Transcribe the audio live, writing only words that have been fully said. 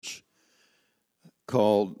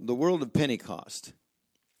called The World of Pentecost.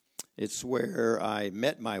 It's where I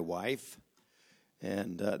met my wife,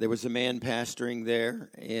 and there was a man pastoring there,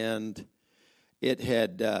 and it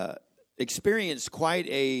had experienced quite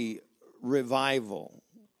a revival.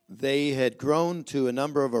 They had grown to a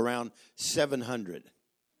number of around 700.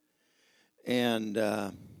 And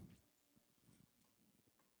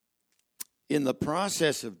in the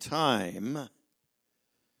process of time,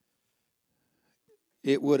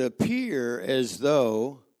 it would appear as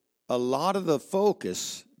though a lot of the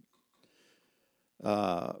focus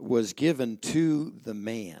was given to the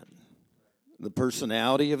man, the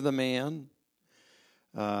personality of the man,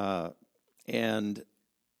 and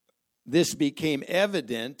this became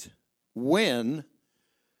evident when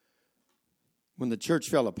the church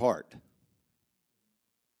fell apart.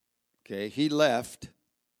 Okay, he left,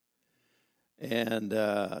 and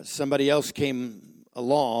somebody else came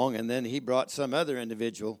along, and then he brought some other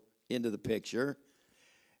individual into the picture,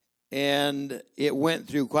 and it went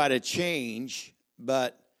through quite a change.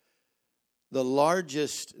 But the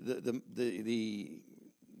largest, the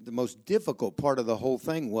most difficult part of the whole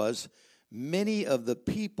thing was many of the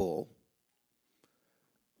people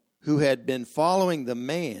who had been following the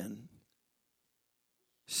man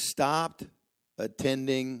stopped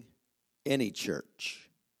attending any church.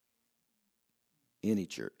 Any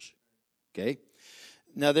church. Okay?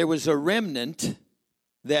 Now, there was a remnant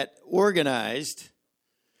that organized.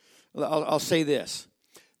 I'll say this.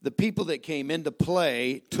 The people that came into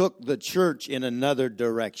play took the church in another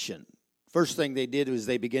direction. First thing they did was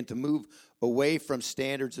they began to move away from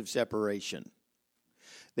standards of separation.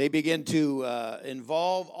 They began to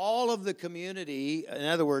involve all of the community, in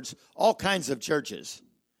other words, all kinds of churches,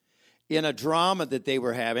 in a drama that they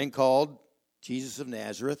were having called Jesus of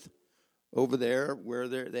Nazareth over there, where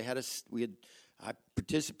they had I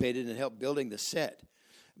participated and helped building the set.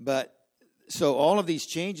 But so all of these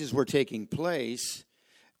changes were taking place,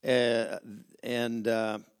 and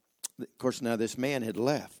of course now this man had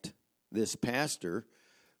left, this pastor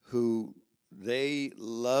who they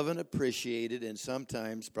love and appreciated and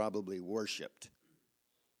sometimes probably worshiped.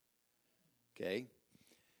 Okay?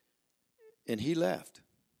 And he left.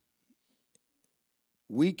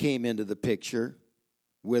 We came into the picture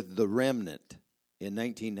with the remnant in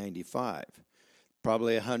 1995.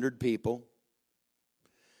 Probably 100 people.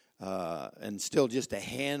 And still just a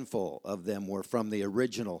handful of them were from the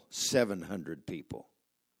original 700 people.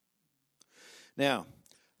 Now,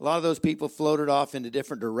 a lot of those people floated off into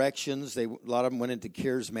different directions. A lot of them went into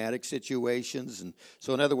charismatic situations. And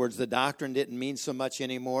so, in other words, the doctrine didn't mean so much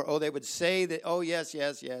anymore. Oh, they would say that, oh, yes,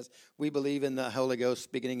 we believe in the Holy Ghost,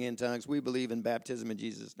 speaking in tongues. We believe in baptism in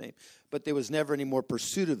Jesus' name. But there was never any more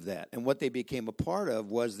pursuit of that. And what they became a part of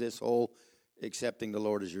was this whole accepting the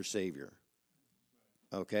Lord as your Savior.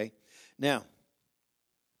 Okay? Now,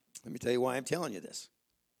 let me tell you why I'm telling you this.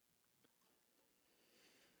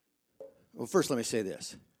 Well, first let me say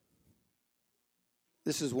this.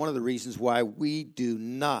 This is one of the reasons why we do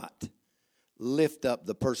not lift up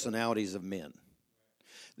the personalities of men.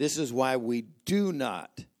 This is why we do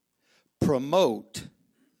not promote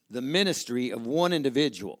the ministry of one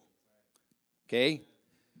individual. Okay?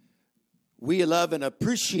 We love and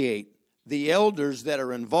appreciate the elders that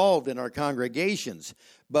are involved in our congregations,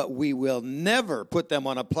 but we will never put them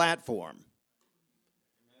on a platform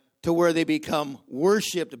to where they become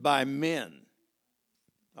worshiped by men.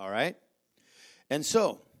 All right? And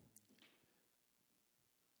so,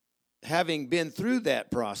 having been through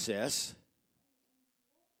that process,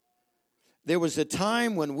 there was a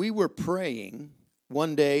time when we were praying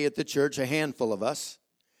one day at the church, a handful of us,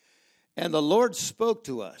 and the Lord spoke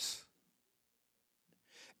to us.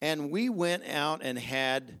 And we went out and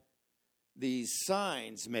had these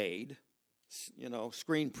signs made,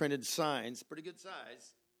 screen printed signs, pretty good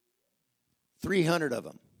size, 300 of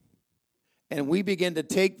them. And we began to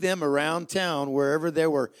take them around town wherever there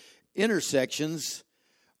were intersections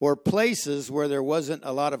or places where there wasn't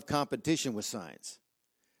a lot of competition with signs.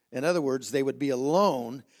 In other words, they would be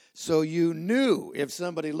alone, so you knew if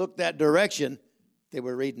somebody looked that direction, they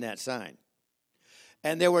were reading that sign.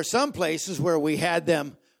 And there were some places where we had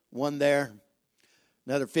them, one there,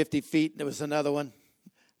 another 50 feet, there was another one,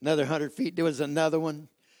 another 100 feet, there was another one.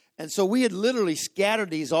 And so we had literally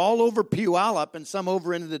scattered these all over Puyallup and some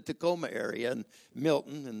over into the Tacoma area and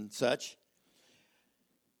Milton and such.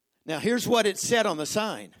 Now, here's what it said on the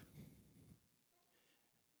sign.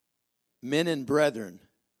 Men and brethren,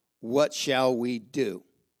 what shall we do?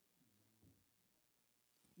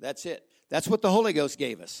 That's it. That's what the Holy Ghost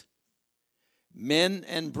gave us. Men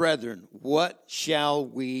and brethren, what shall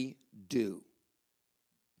we do?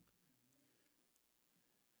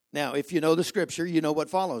 Now, if you know the scripture, you know what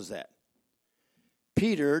follows that.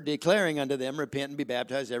 Peter declaring unto them, repent and be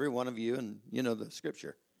baptized, every one of you, and you know the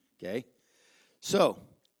scripture, okay? So,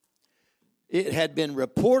 it had been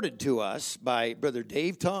reported to us by Brother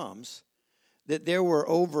Dave Toms that there were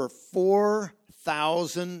over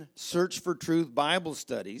 4,000 Search for Truth Bible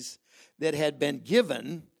studies that had been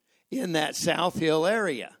given in that South Hill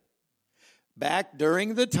area. Back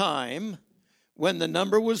during the time when the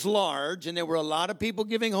number was large and there were a lot of people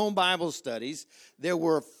giving home Bible studies, there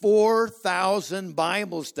were 4,000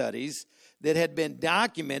 Bible studies that had been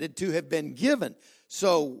documented to have been given.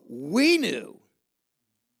 So we knew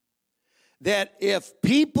that if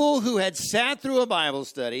people who had sat through a Bible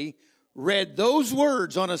study read those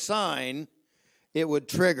words on a sign, it would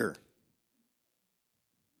trigger.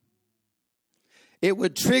 It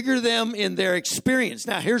would trigger them in their experience.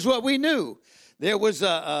 Now, here's what we knew. There was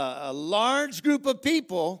a large group of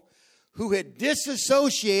people who had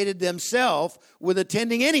disassociated themselves with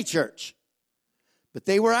attending any church. But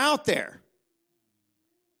they were out there.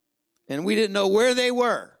 And we didn't know where they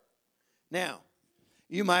were. Now,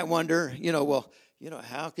 you might wonder,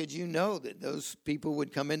 how could you know that those people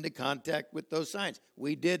would come into contact with those signs?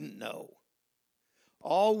 We didn't know.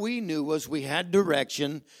 All we knew was we had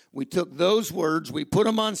direction. We took those words, we put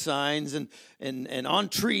them on signs and on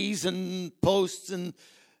trees and posts, and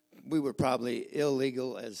we were probably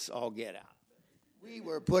illegal as all get out. We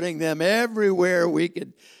were putting them everywhere we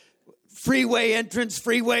could. Freeway entrance,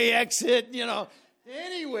 freeway exit,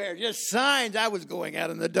 anywhere. Just signs. I was going out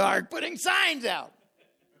in the dark putting signs out.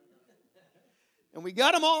 And we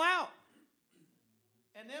got them all out.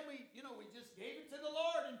 And then we just gave it to the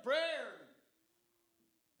Lord in prayer.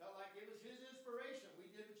 Felt like it was His inspiration. We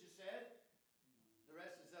did what you said. The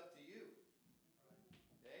rest is up to you.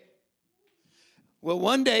 Okay? Well,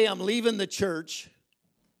 one day I'm leaving the church,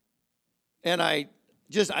 and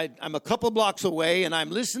I'm a couple blocks away, and I'm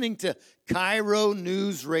listening to Cairo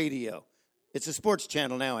News Radio. It's a sports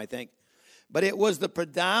channel now, I think. But it was the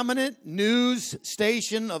predominant news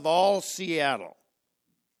station of all Seattle.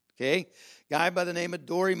 Okay? Guy by the name of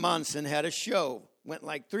Dory Monson had a show. Went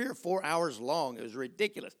like 3 or 4 hours long. It was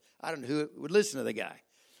ridiculous. I don't know who would listen to the guy.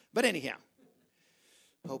 But anyhow,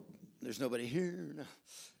 hope there's nobody here. No.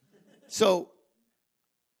 So,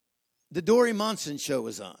 the Dory Monson show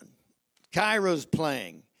was on. Cairo's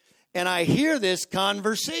playing. And I hear this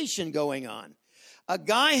conversation going on. A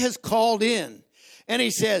guy has called in. And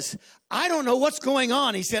he says, I don't know what's going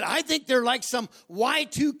on. He said, I think they're like some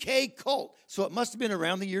Y2K cult. So it must have been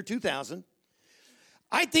around the year 2000.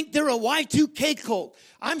 I think they're a Y2K cult.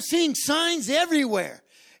 I'm seeing signs everywhere.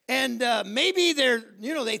 And maybe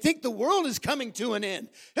they think the world is coming to an end.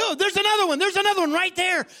 Oh, there's another one. There's another one right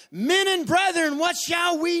there. Men and brethren, what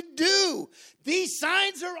shall we do? These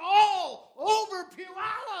signs are all over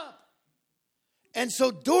Puyallup. And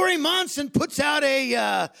so Dory Monson puts out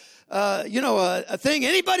a thing.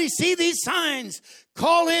 Anybody see these signs?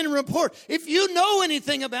 Call in and report. If you know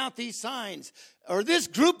anything about these signs or this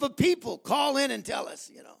group of people, call in and tell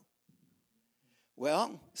us,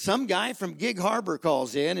 Well, some guy from Gig Harbor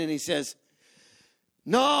calls in and he says,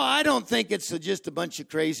 no, I don't think it's just a bunch of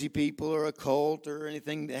crazy people or a cult or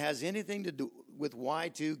anything that has anything to do with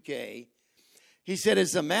Y2K. He said,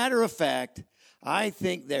 as a matter of fact, I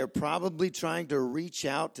think they're probably trying to reach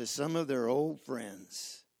out to some of their old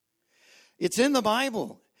friends. It's in the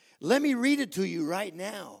Bible. Let me read it to you right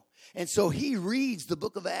now. And so he reads the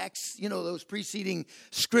book of Acts, those preceding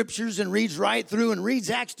scriptures, and reads right through and reads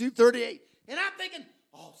Acts 2:38. And I'm thinking,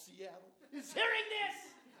 Seattle is hearing this.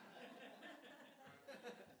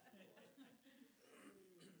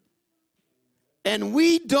 And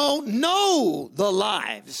we don't know the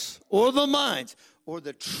lives or the minds or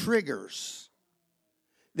the triggers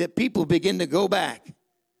that people begin to go back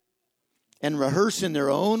and rehearse in their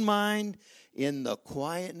own mind in the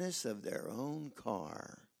quietness of their own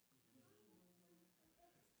car.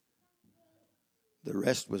 The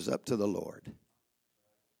rest was up to the Lord.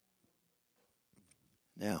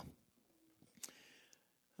 Now,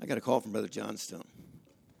 I got a call from Brother Johnstone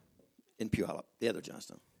in Puyallup, the other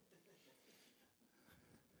Johnstone.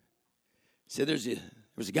 He said there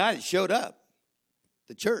was a guy that showed up at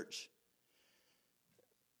the church.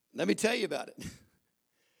 Let me tell you about it.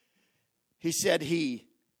 He said he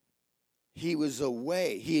was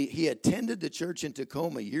away. He attended the church in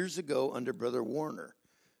Tacoma years ago under Brother Warner.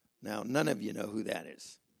 Now, none of you know who that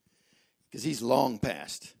is because he's long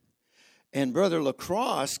past. And Brother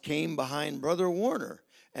LaCrosse came behind Brother Warner.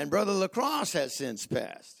 And Brother LaCrosse has since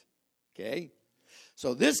passed. Okay?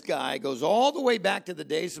 So this guy goes all the way back to the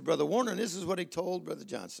days of Brother Warner. And this is what he told Brother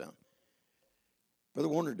Johnstone. Brother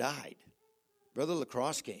Warner died. Brother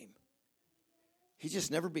Lacrosse came. He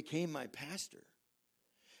just never became my pastor.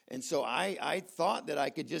 And so I thought that I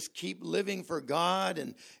could just keep living for God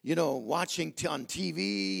and, watching on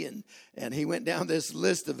TV. And he went down this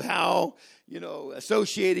list of how,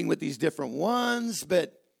 associating with these different ones.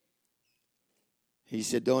 But he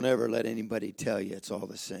said, don't ever let anybody tell you it's all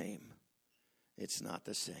the same. It's not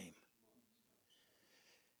the same.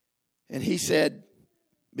 And he said,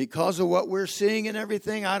 because of what we're seeing and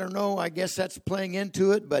everything, I don't know, I guess that's playing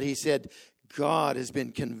into it. But he said, God has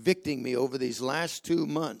been convicting me over these last 2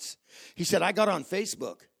 months. He said, I got on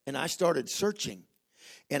Facebook and I started searching.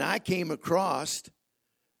 And I came across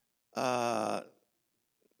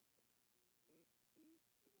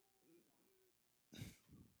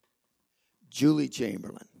Julie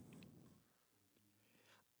Chamberlain.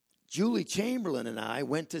 Julie Chamberlain and I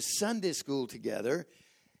went to Sunday school together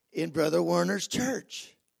in Brother Werner's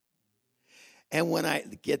church. And when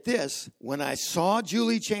I saw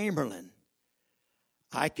Julie Chamberlain,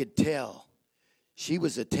 I could tell she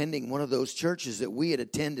was attending one of those churches that we had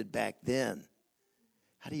attended back then.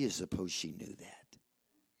 How do you suppose she knew that?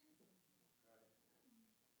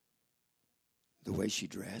 The way she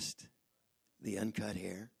dressed, the uncut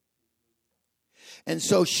hair. And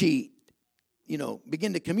so she,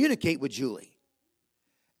 began to communicate with Julie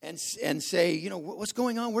and say, what's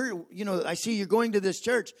going on? Where, I see you're going to this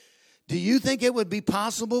church. Do you think it would be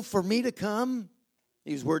possible for me to come?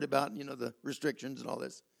 He was worried about, the restrictions and all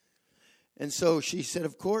this. And so she said,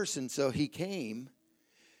 of course. And so he came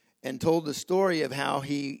and told the story of how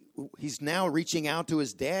he's now reaching out to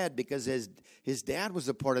his dad because his dad was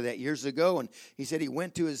a part of that years ago. And he said he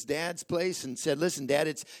went to his dad's place and said, listen, Dad,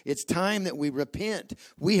 it's time that we repent.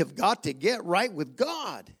 We have got to get right with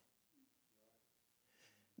God.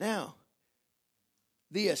 Now,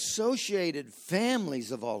 the associated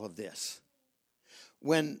families of all of this.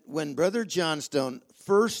 When Brother Johnstone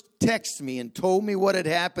first texted me and told me what had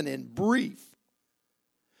happened in brief,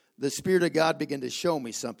 the Spirit of God began to show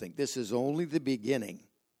me something. This is only the beginning.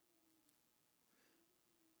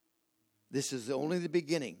 This is only the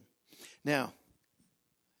beginning. Now,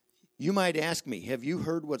 you might ask me, have you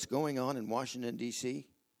heard what's going on in Washington, D.C.?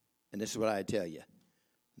 And this is what I tell you.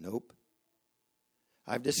 Nope.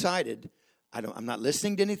 I've decided I'm not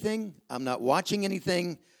listening to anything. I'm not watching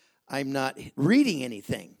anything. I'm not reading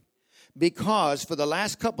anything. Because for the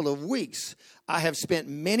last couple of weeks, I have spent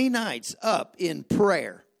many nights up in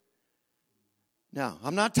prayer. Now,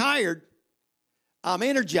 I'm not tired. I'm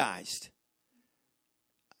energized.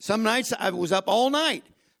 Some nights I was up all night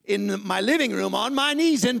in my living room on my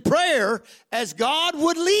knees in prayer as God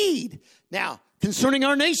would lead. Now, concerning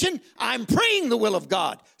our nation, I'm praying the will of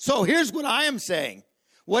God. So here's what I am saying.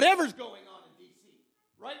 Whatever's going on in D.C.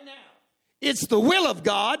 right now, it's the will of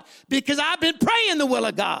God because I've been praying the will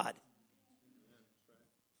of God.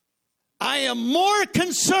 I am more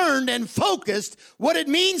concerned and focused what it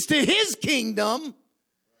means to His kingdom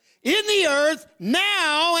in the earth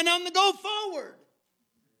now and on the go forward.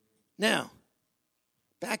 Now,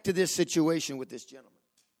 back to this situation with this gentleman.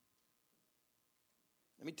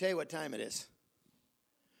 Let me tell you what time it is.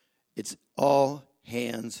 It's all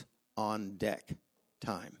hands on deck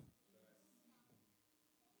time.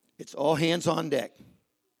 It's all hands on deck.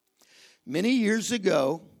 Many years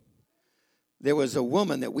ago, there was a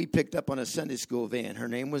woman that we picked up on a Sunday school van. Her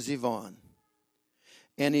name was Yvonne.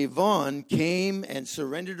 And Yvonne came and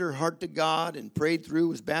surrendered her heart to God and prayed through,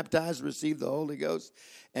 was baptized, received the Holy Ghost.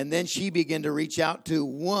 And then she began to reach out to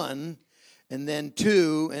 1, and then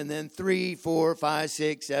 2, and then 3, 4, 5,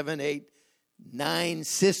 6, 7, 8, 9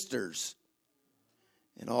 sisters.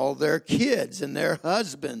 And all their kids and their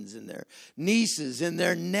husbands and their nieces and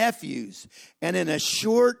their nephews. And in a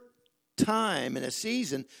short time, in a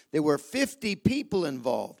season, there were 50 people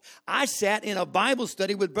involved. I sat in a Bible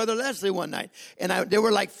study with Brother Leslie one night, and there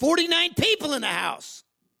were like 49 people in the house.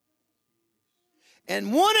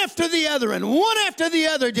 And one after the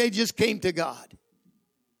other, they just came to God.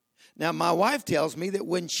 Now, my wife tells me that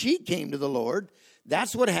when she came to the Lord,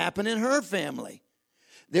 that's what happened in her family.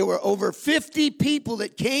 There were over 50 people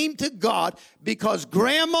that came to God because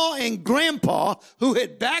Grandma and Grandpa, who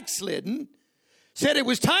had backslidden, said it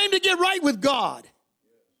was time to get right with God.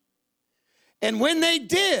 And when they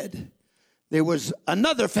did, there was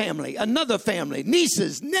another family,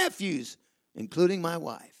 nieces, nephews, including my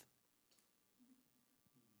wife.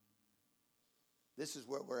 This is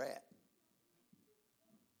where we're at.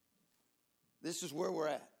 This is where we're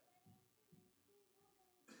at.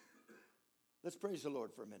 Let's praise the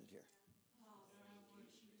Lord for a minute here.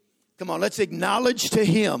 Come on, let's acknowledge to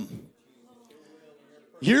Him.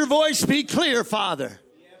 Your voice be clear, Father.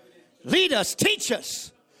 Lead us, teach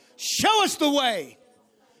us, Show us the way.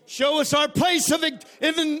 Show us our place of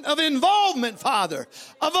involvement, Father,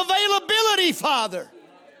 of availability, Father.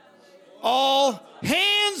 All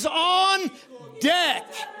hands on deck.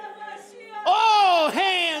 All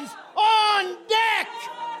hands on deck.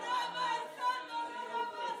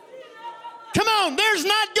 Come on, there's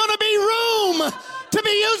not going to be room to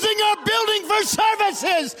be using our building for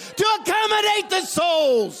services to accommodate the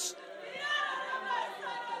souls.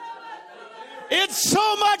 It's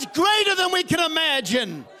so much greater than we can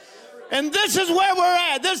imagine. And this is where we're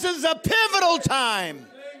at. This is a pivotal time.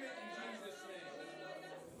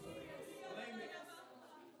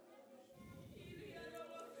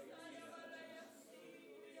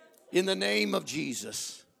 In the name of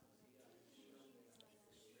Jesus.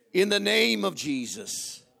 In the name of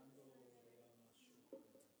Jesus.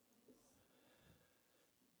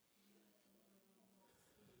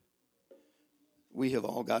 We have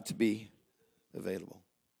all got to be available.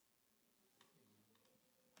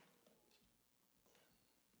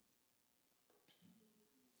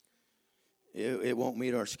 It won't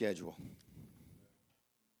meet our schedule.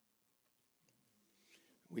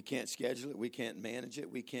 We can't schedule it. We can't manage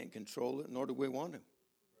it. We can't control it, nor do we want to.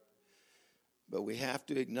 But we have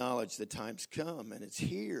to acknowledge the time's come, and it's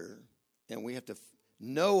here, and we have to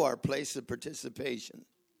know our place of participation.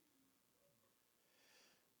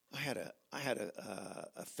 I had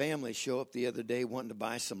a family show up the other day wanting to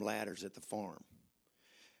buy some ladders at the farm.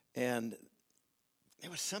 And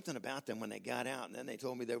there was something about them when they got out, and then they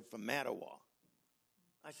told me they were from Mattawa.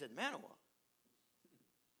 I said, Mattawa?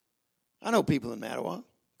 I know people in Mattawa.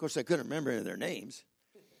 Of course, I couldn't remember any of their names,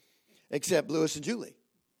 except Lewis and Julie.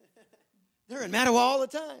 They're in Mattawa all the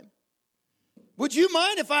time. Would you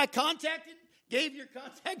mind if I gave your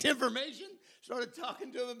contact information, started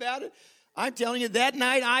talking to them about it? I'm telling you, that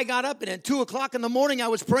night I got up, and at 2 o'clock in the morning, I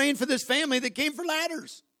was praying for this family that came for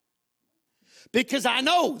ladders. Because I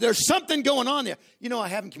know there's something going on there. You know, I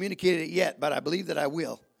haven't communicated it yet, but I believe that I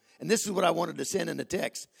will. And this is what I wanted to send in the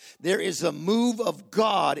text. There is a move of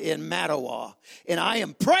God in Mattawa, and I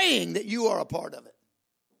am praying that you are a part of it.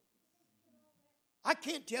 I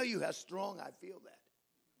can't tell you how strong I feel that.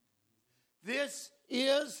 This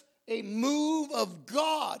is a move of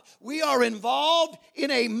God. We are involved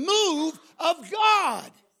in a move of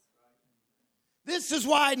God. This is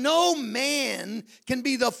why no man can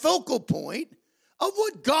be the focal point of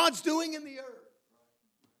what God's doing in the earth.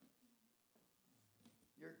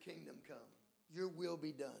 Your kingdom come. Your will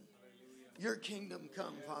be done. Your kingdom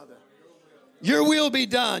come, Father. Your will be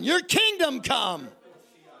done. Your kingdom come.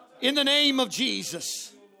 In the name of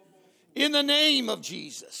Jesus. In the name of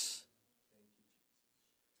Jesus.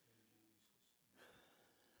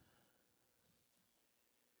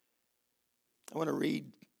 I want to read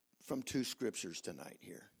from 2 scriptures tonight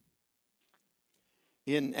here.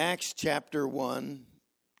 In Acts chapter 1,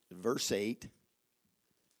 verse 8.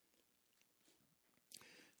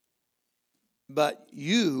 But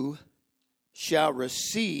you shall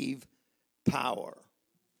receive power.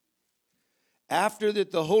 After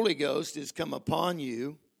that the Holy Ghost is come upon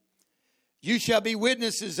you, you shall be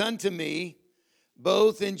witnesses unto me,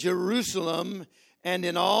 both in Jerusalem and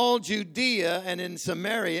in all Judea and in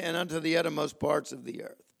Samaria and unto the uttermost parts of the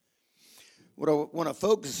earth. What I want to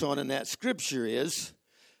focus on in that scripture is,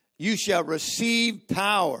 you shall receive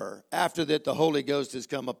power after that the Holy Ghost has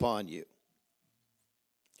come upon you.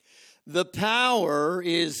 The power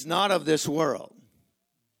is not of this world.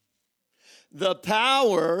 The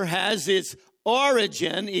power has its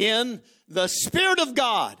origin in the Spirit of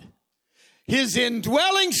God, His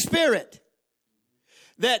indwelling Spirit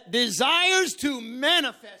that desires to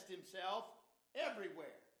manifest Himself everywhere.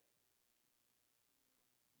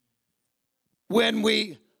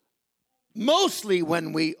 Mostly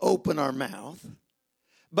when we open our mouth,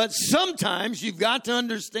 but sometimes you've got to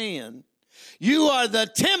understand, you are the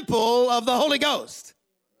temple of the Holy Ghost.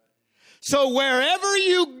 So wherever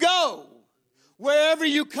you go, wherever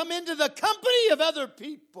you come into the company of other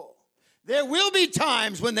people, there will be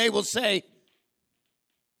times when they will say,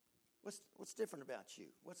 what's different about you?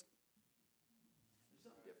 What's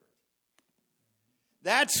different?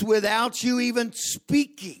 That's without you even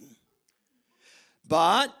speaking.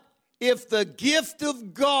 But if the gift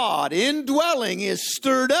of God indwelling is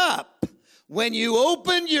stirred up, when you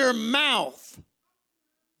open your mouth,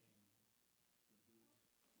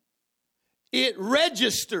 it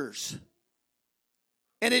registers.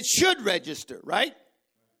 And it should register, right?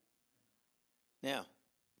 Now,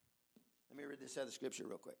 let me read this other scripture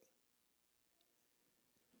real quick.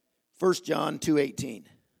 1 John 2:18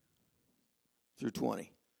 through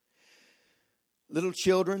 20. Little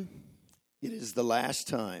children, it is the last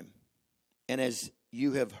time. And as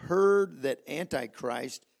you have heard that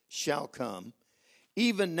Antichrist shall come.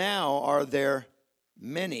 Even now are there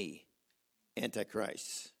many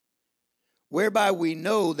Antichrists, whereby we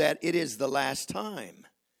know that it is the last time.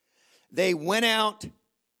 They went out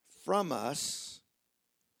from us,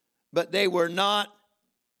 but they were not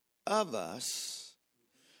of us.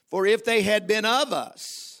 For if they had been of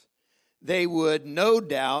us, they would no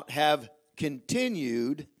doubt have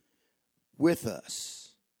continued with us.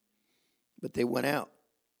 But they went out,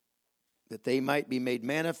 that they might be made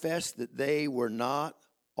manifest that they were not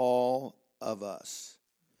all of us.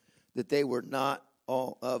 That they were not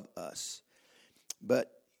all of us.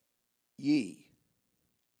 But ye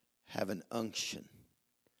have an unction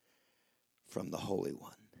from the Holy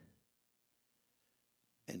One,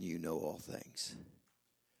 and you know all things.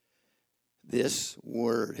 This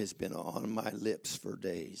word has been on my lips for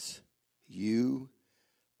days. You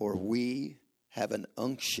or we have an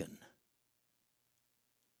unction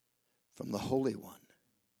from the Holy One.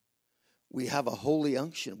 We have a holy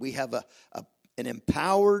unction. We have an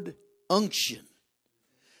empowered unction.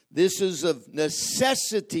 This is of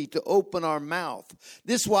necessity to open our mouth.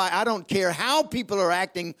 This is why I don't care how people are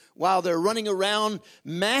acting while they're running around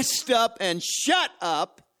masked up and shut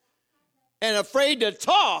up and afraid to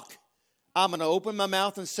talk. I'm going to open my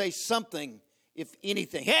mouth and say something, if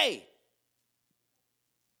anything. Hey,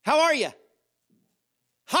 how are you?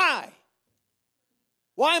 Hi.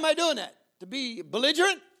 Why am I doing that? To be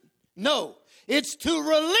belligerent? No. It's to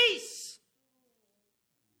release.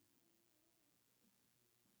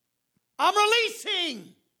 I'm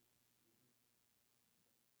releasing.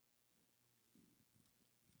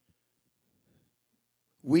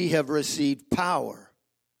 We have received power.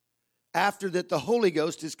 After that, the Holy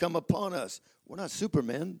Ghost has come upon us. We're not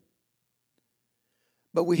supermen.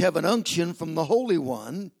 But we have an unction from the Holy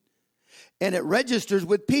One. And it registers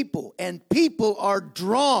with people. And people are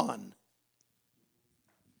drawn.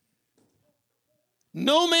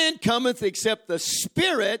 No man cometh except the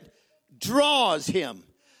Spirit draws him.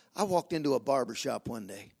 I walked into a barber shop one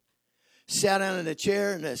day. Sat down in a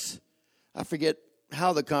chair and I forget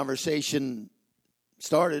how the conversation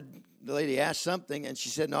started. The lady asked something and she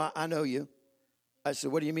said, "No, I know you." I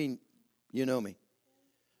said, "What do you mean you know me?"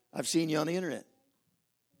 "I've seen you on the internet."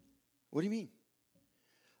 "What do you mean?"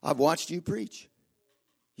 "I've watched you preach."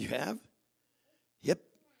 "You have?" "Yep."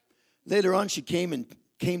 Later on, she came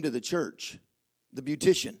to the church, the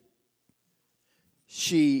beautician.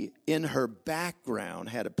 She, in her background,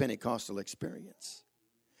 had a Pentecostal experience.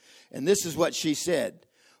 And this is what she said.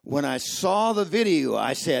 When I saw the video,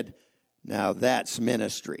 I said, now that's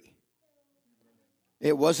ministry.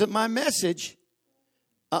 It wasn't my message.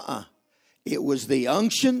 It was the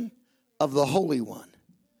unction of the Holy One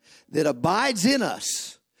that abides in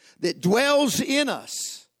us, that dwells in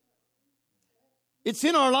us. It's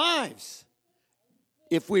in our lives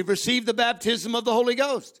if we've received the baptism of the Holy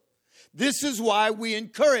Ghost. This is why we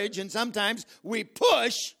encourage and sometimes we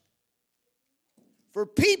push for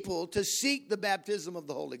people to seek the baptism of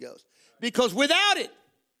the Holy Ghost. Because without it,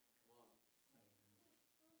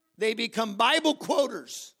 they become Bible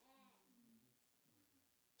quoters,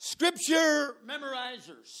 scripture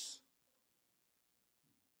memorizers.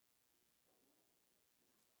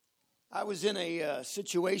 I was in a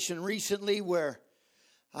situation recently where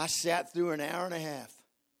I sat through an hour and a half.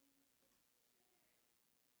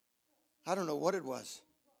 I don't know what it was.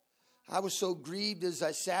 I was so grieved as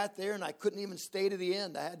I sat there and I couldn't even stay to the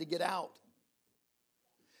end. I had to get out.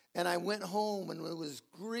 And I went home and was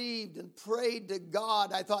grieved and prayed to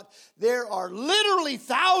God. I thought, there are literally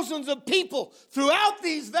thousands of people throughout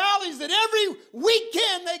these valleys that every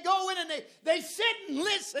weekend they go in and they sit and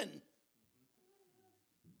listen.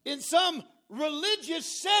 In some religious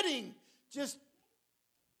setting, just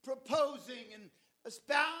proposing and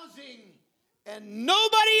espousing and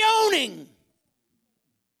nobody owning.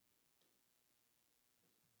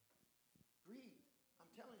 Grieved. I'm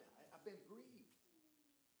telling you, I've been grieved.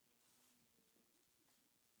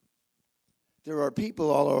 There are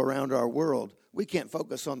people all around our world. We can't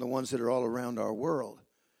focus on the ones that are all around our world.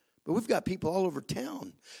 But we've got people all over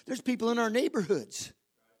town. There's people in our neighborhoods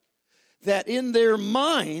that in their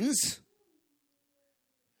minds,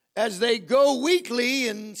 as they go weekly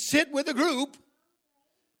and sit with a group,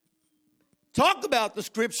 talk about the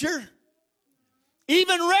scripture,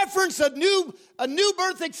 even reference a new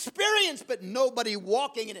birth experience, but nobody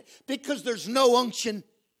walking in it because there's no unction.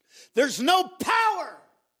 There's no power.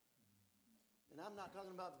 And I'm not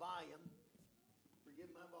talking about volume. Forgive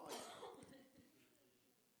my volume.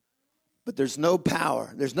 But there's no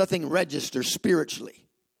power. There's nothing registered spiritually.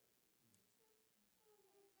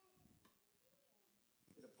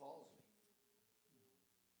 It appalls me.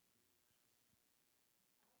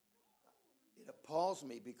 appalls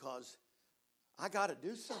me because I got to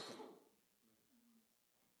do something.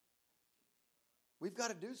 We've got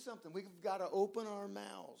to do something. We've got to open our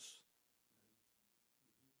mouths.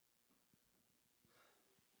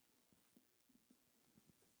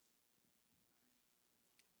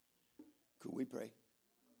 Could we pray?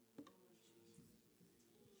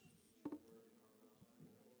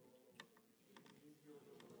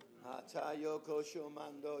 Atayo kosho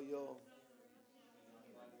mando yo.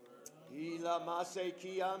 Ila mase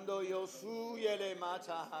kiando yo su yele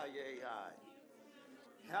mata haye.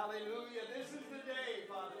 Hallelujah. This is the day,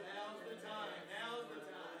 Father. Now's the time. Now's the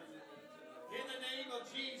time. In the name of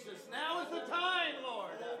Jesus. Now is the time,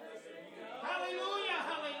 Lord. Hallelujah.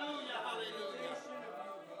 Hallelujah. Hallelujah.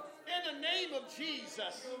 In the name of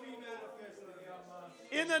Jesus.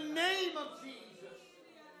 In the name of Jesus.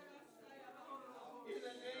 In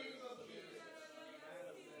the name of Jesus.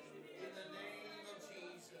 In the name of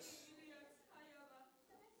Jesus.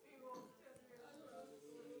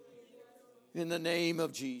 In the name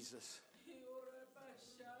of Jesus.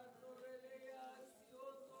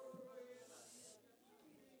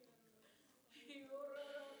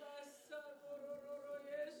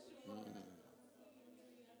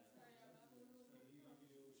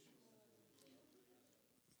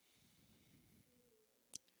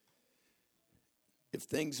 If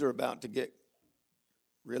things are about to get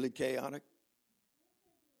really chaotic,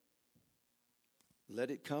 let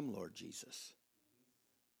it come, Lord Jesus.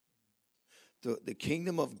 The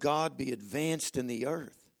kingdom of God be advanced in the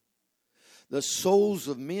earth. The souls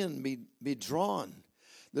of men be drawn.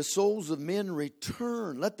 The souls of men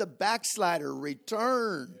return. Let the backslider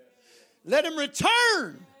return. Let him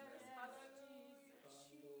return.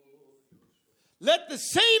 Let the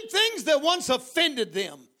same things that once offended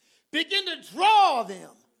them begin to draw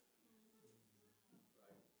them.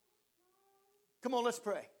 Come on, let's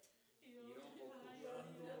pray.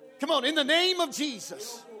 Come on, in the name of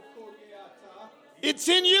Jesus. It's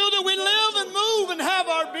in you that we live and move and have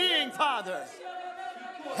our being, Father.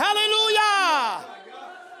 Hallelujah.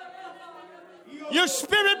 Your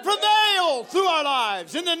Spirit prevail through our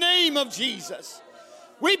lives in the name of Jesus.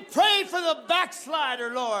 We pray for the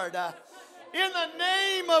backslider, Lord. In the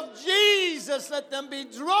name of Jesus, let them be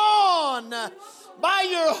drawn by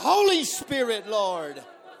your Holy Spirit, Lord.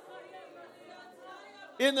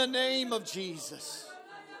 In the name of Jesus.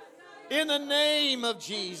 In the name of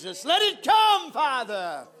Jesus. Let it come,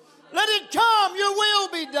 Father. Let it come. Your will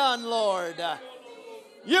be done, Lord.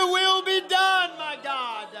 Your will be done, my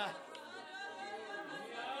God.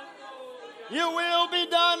 Your will be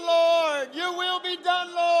done, Lord. Your will be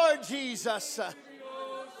done, Lord Jesus.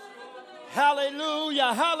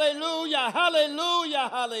 Hallelujah, hallelujah, hallelujah,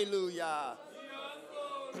 hallelujah.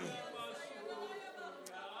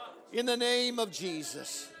 In the name of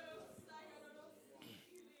Jesus.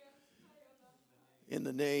 In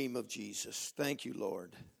the name of Jesus. Thank you,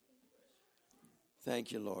 Lord.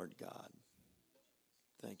 Thank you, Lord God.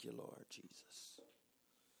 Thank you, Lord Jesus.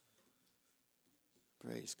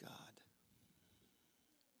 Praise God.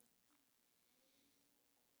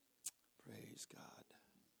 Praise God.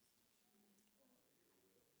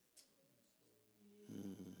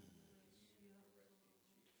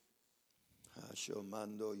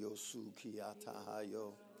 Shomando yosuki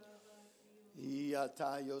atahayo.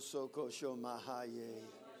 Iatayo soko shomahaye.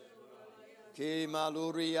 Ke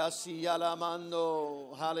maluri asi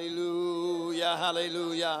alamando. Hallelujah,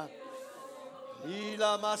 hallelujah.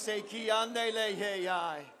 Ila maseki andele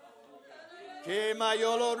heyai. Ke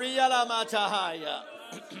mayolori alamatahaya.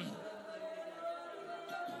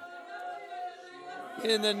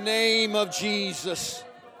 In the name of Jesus.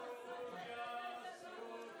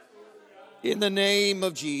 In the name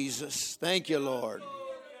of Jesus. Thank you, Lord.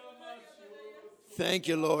 Thank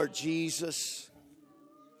you, Lord Jesus.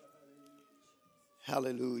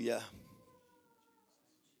 Hallelujah.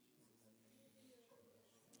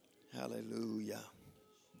 Hallelujah.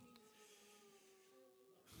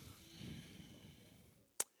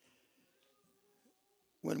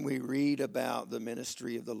 When we read about the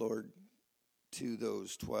ministry of the Lord to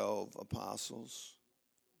those 12 apostles,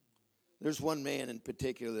 there's one man in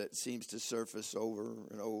particular that seems to surface over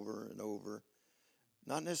and over and over,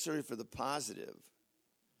 not necessarily for the positive,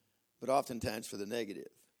 but oftentimes for the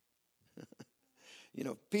negative. You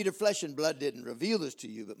know, Peter, flesh and blood didn't reveal this to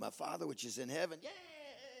you, but my Father which is in heaven.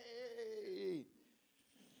 Yay!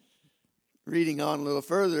 Reading on a little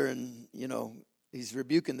further, and, you know, he's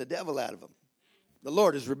rebuking the devil out of him. The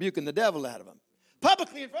Lord is rebuking the devil out of him.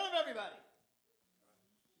 Publicly in front of everybody.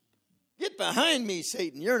 Get behind me,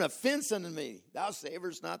 Satan. You're an offense unto me. Thou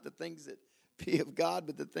savorest not the things that be of God,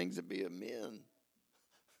 but the things that be of men.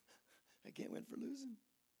 I can't win for losing.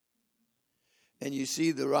 And you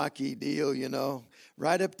see the Rocky deal,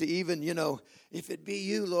 right up to even, if it be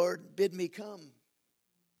you, Lord, bid me come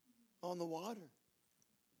on the water.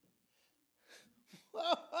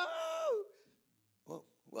 Whoa, whoa,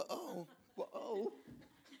 whoa, whoa.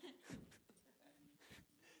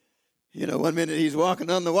 One minute he's walking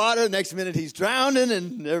on the water, next minute he's drowning,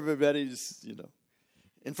 and everybody's,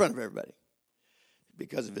 in front of everybody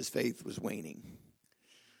because of his faith was waning.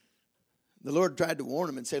 The Lord tried to warn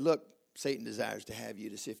him and say, look, Satan desires to have you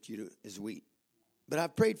to sift you as wheat. But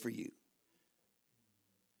I've prayed for you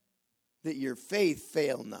that your faith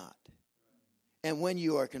fail not. And when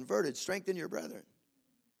you are converted, strengthen your brethren.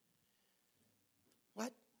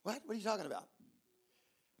 What? What are you talking about?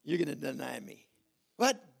 You're going to deny me.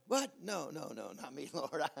 What? No, not me,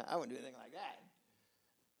 Lord. I wouldn't do anything like that.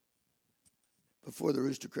 Before the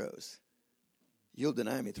rooster crows, you'll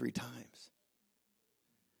deny me 3 times.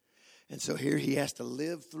 And so here he has to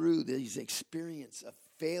live through these experience of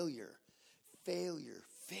failure.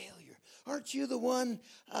 Aren't you the one,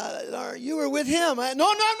 you were with him? No, I don't know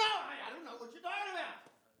what you're talking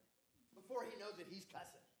about. Before he knows it, he's cussing.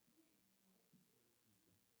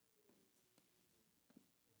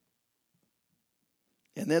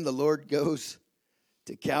 And then the Lord goes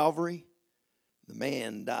to Calvary. The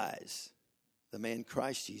man dies. The man,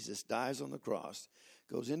 Christ Jesus, dies on the cross,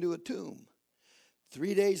 goes into a tomb.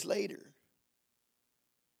 3 days later,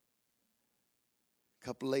 a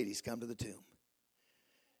couple of ladies come to the tomb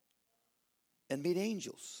and meet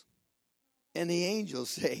angels. And the angels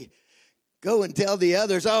say, go and tell the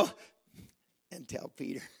others, and tell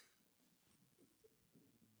Peter.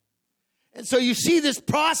 And so you see this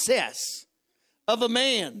process of a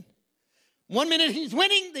man. 1 minute he's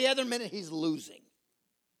winning, the other minute he's losing.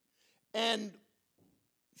 And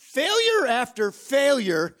failure after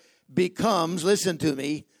failure becomes, listen to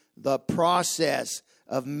me, the process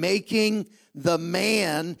of making the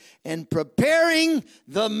man and preparing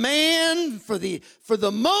the man for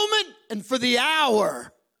the moment and for the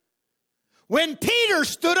hour. When Peter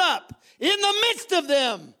stood up in the midst of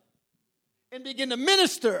them and began to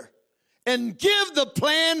minister and give the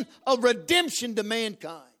plan of redemption to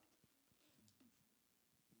mankind.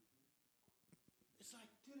 It's like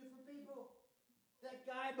 2 different people. That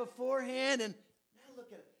guy beforehand, and now look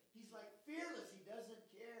at him. He's like fearless. He doesn't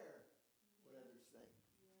care what others think.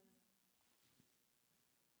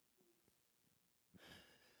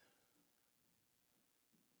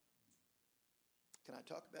 Can I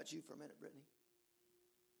talk about you for a minute, Brittany?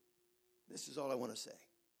 This is all I want to say.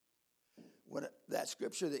 That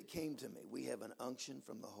scripture that came to me, we have an unction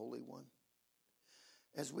from the Holy One.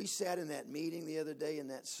 As we sat in that meeting the other day in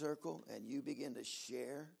that circle and you began to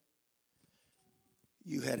share,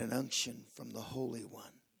 you had an unction from the Holy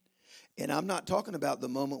One. And I'm not talking about the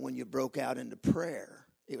moment when you broke out into prayer.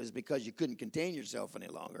 It was because you couldn't contain yourself any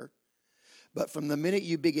longer. But from the minute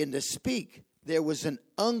you began to speak, there was an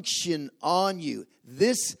unction on you.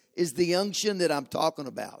 This is the unction that I'm talking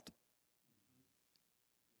about.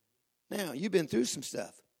 Now, you've been through some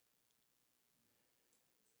stuff.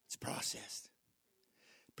 It's processed.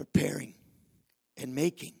 Preparing and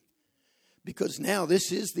making. Because now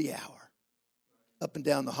this is the hour. Up and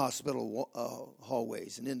down the hospital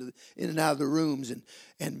hallways and in and out of the rooms.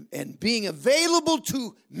 And being available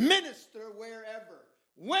to minister wherever,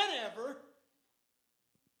 whenever,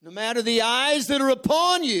 no matter the eyes that are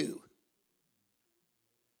upon you.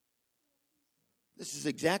 This is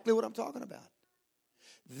exactly what I'm talking about.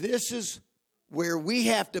 This is where we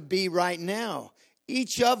have to be right now.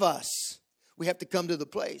 Each of us, we have to come to the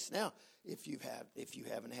place. Now, if you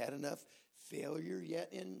haven't had enough failure yet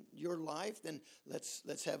in your life, then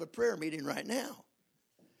let's have a prayer meeting right now.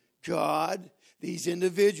 God, these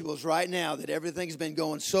individuals right now that everything's been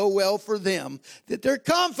going so well for them, that their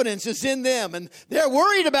confidence is in them and they're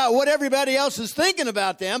worried about what everybody else is thinking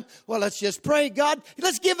about them. Well, let's just pray, God,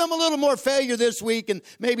 let's give them a little more failure this week and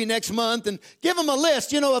maybe next month and give them a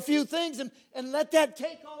list, a few things and let that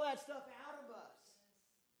take all that stuff out of us.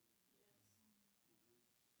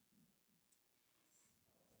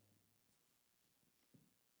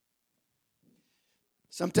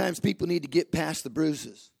 Sometimes people need to get past the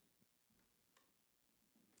bruises.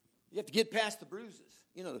 You have to get past the bruises.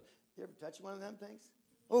 You ever touch one of them things?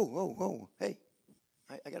 Oh, hey,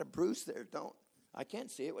 I got a bruise there. I can't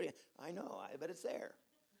see it. I know, but it's there.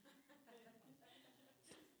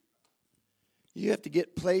 You have to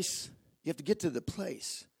get to the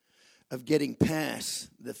place of getting past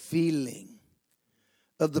the feeling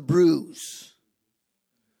of the bruise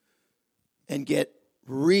and get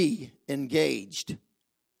re-engaged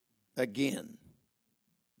again.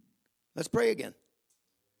 Let's pray again.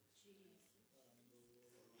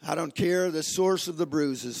 I don't care the source of the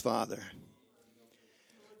bruises, Father.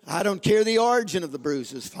 I don't care the origin of the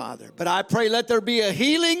bruises, Father. But I pray let there be a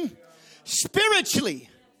healing spiritually.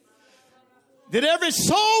 That every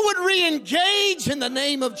soul would re-engage in the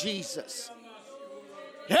name of Jesus.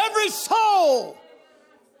 Every soul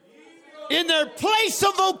in their place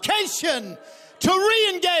of vocation to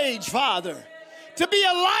re-engage, Father. To be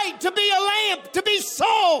a light, to be a lamp, to be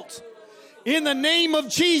salt. In the name of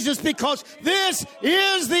Jesus, because this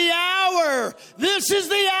is the hour. This is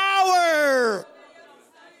the hour.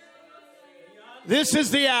 This is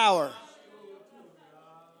the hour.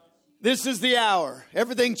 This is the hour.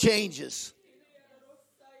 Everything changes.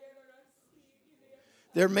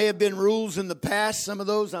 There may have been rules in the past. Some of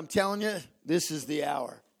those, I'm telling you, this is the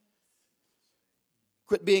hour.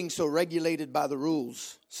 Quit being so regulated by the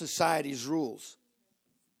rules, society's rules.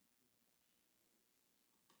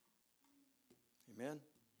 Amen.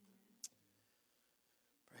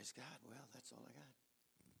 Praise God. Well, that's all I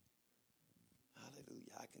got.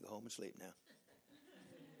 Hallelujah. I can go home and sleep now.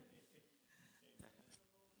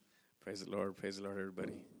 Praise the Lord,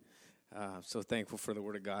 everybody. So thankful for the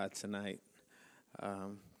Word of God tonight.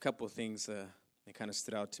 A couple of things that kind of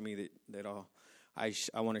stood out to me that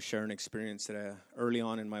I want to share an experience that early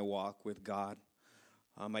on in my walk with God.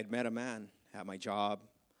 I'd met a man at my job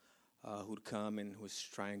who'd come and was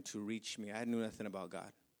trying to reach me. I knew nothing about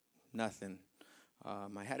God, nothing.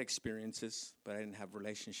 I had experiences, but I didn't have a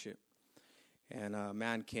relationship. And a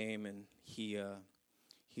man came and he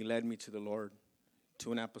led me to the Lord,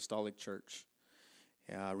 to an apostolic church.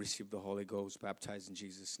 Received the Holy Ghost, baptized in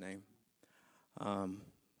Jesus' name.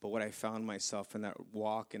 But what I found myself in that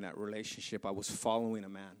walk, in that relationship, I was following a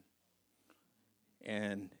man.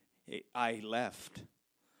 And I left.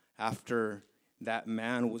 After that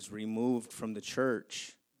man was removed from the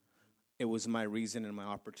church, it was my reason and my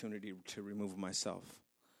opportunity to remove myself.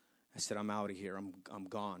 I said, I'm out of here. I'm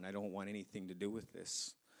gone. I don't want anything to do with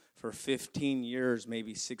this. For 15 years,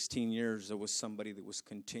 maybe 16 years, there was somebody that was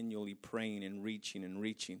continually praying and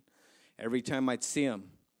reaching. Every time I'd see him,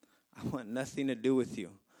 I want nothing to do with you.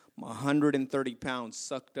 I'm 130 pounds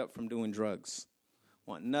sucked up from doing drugs.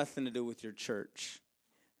 Want nothing to do with your church.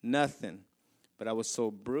 Nothing. But I was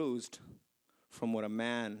so bruised from what a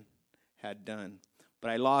man had done.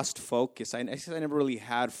 But I lost focus. I never really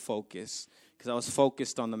had focus because I was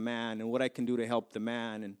focused on the man and what I can do to help the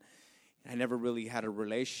man. And I never really had a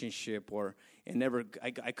relationship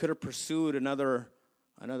I could have pursued another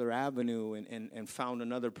avenue and found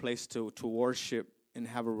another place to worship and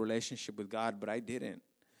have a relationship with God, but I didn't.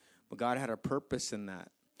 But God had a purpose in that.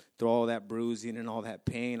 Through all that bruising and all that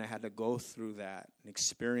pain, I had to go through that and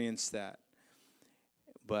experience that.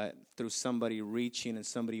 But through somebody reaching and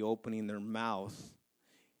somebody opening their mouth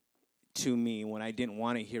to me when I didn't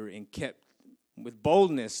want to hear it and kept with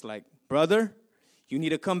boldness like, brother, you need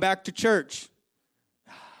to come back to church.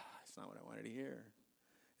 That's not what I wanted to hear.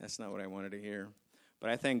 That's not what I wanted to hear.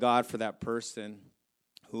 But I thank God for that person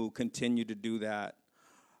who continued to do that,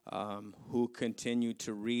 who continued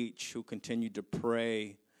to reach, who continued to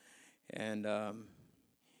pray. And,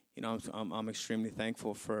 I'm extremely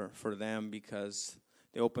thankful for them because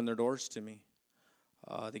they opened their doors to me.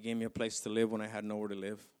 They gave me a place to live when I had nowhere to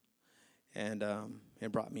live. And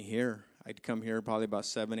it brought me here. I'd come here probably about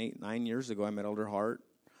 7, 8, 9 years ago. I met Elder Hart,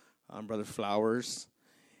 Brother Flowers,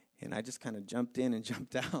 and I just kind of jumped in and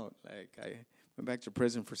jumped out. Like I went back to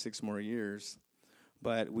prison for 6 more years.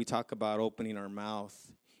 But we talk about opening our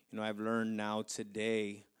mouth. I've learned now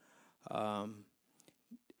today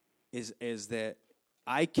is that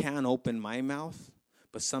I can open my mouth,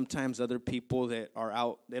 but sometimes other people that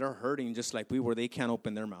are hurting just like we were, they can't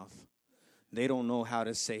open their mouth. They don't know how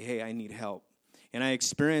to say, hey, I need help. And I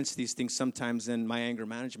experience these things sometimes in my anger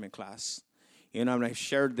management class. And I've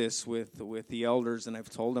shared this with the elders, and I've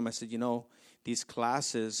told them, I said, these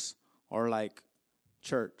classes are like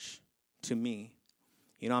church to me.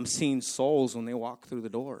 I'm seeing souls when they walk through the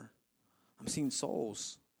door. I'm seeing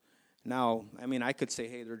souls. Now, I could say,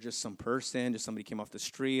 hey, they're just some person, just somebody came off the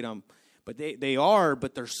street. But they are,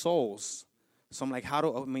 but they're souls. So I'm like,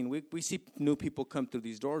 we see new people come through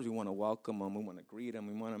these doors. We want to welcome them. We want to greet them.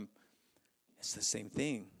 We want them. It's the same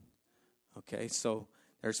thing. Okay, so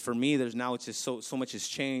it's just so much has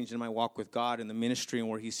changed in my walk with God and the ministry and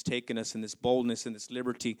where He's taken us in this boldness and this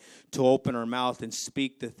liberty to open our mouth and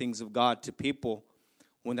speak the things of God to people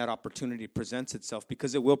when that opportunity presents itself,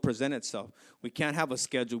 because it will present itself. We can't have a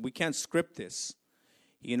schedule. We can't script this.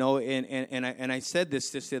 And I said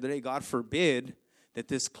this the other day, God forbid that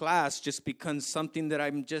this class just becomes something that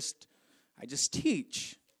I just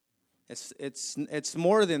teach. It's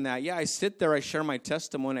more than that. Yeah, I sit there, I share my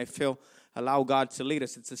testimony, allow God to lead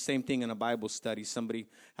us. It's the same thing in a Bible study, somebody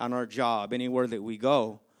on our job, anywhere that we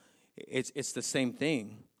go. It's the same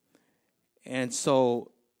thing. And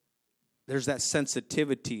so there's that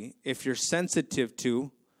sensitivity. If you're sensitive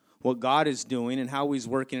to what God is doing and how He's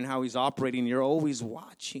working and how He's operating, you're always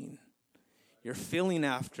watching. You're feeling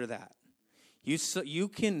after that.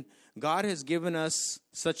 God has given us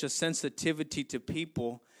such a sensitivity to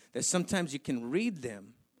people that sometimes you can read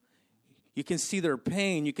them. You can see their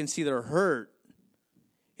pain. You can see their hurt.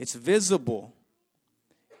 It's visible.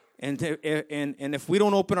 And if we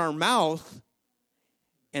don't open our mouth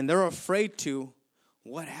and they're afraid to,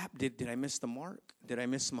 what happened? Did I miss the mark? Did I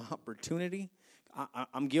miss my opportunity?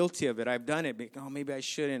 I'm guilty of it. I've done it. Oh, maybe I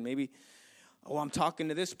shouldn't. Maybe, I'm talking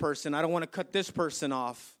to this person. I don't want to cut this person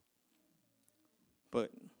off.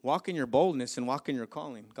 But walk in your boldness and walk in your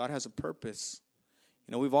calling. God has a purpose.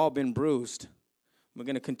 We've all been bruised. We're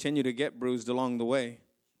going to continue to get bruised along the way.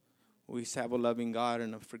 We have a loving God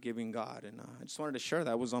and a forgiving God. And I just wanted to share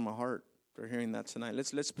that was on my heart for hearing that tonight.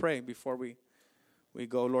 Let's pray before we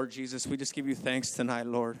go. Lord Jesus, we just give you thanks tonight,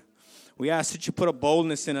 Lord. We ask that you put a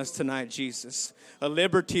boldness in us tonight, Jesus. A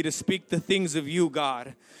liberty to speak the things of you,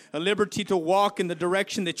 God. A liberty to walk in the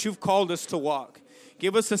direction that you've called us to walk.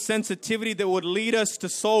 Give us a sensitivity that would lead us to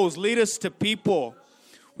souls, lead us to people.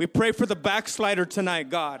 We pray for the backslider tonight,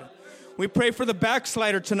 God. We pray for the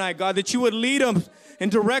backslider tonight, God, that you would lead them and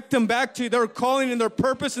direct them back to their calling and their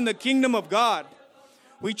purpose in the kingdom of God.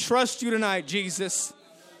 We trust you tonight, Jesus.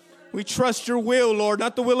 We trust your will, Lord,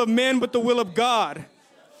 not the will of men, but the will of God.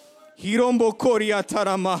 Let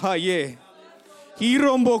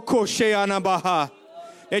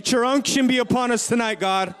your unction be upon us tonight,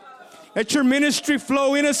 God. Let your ministry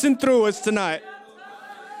flow in us and through us tonight.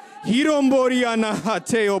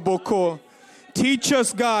 Teach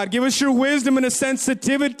us, God. Give us your wisdom and a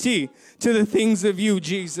sensitivity to the things of you,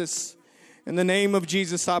 Jesus. In the name of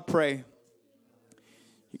Jesus, I pray.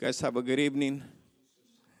 You guys have a good evening.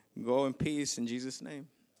 Go in peace in Jesus' name.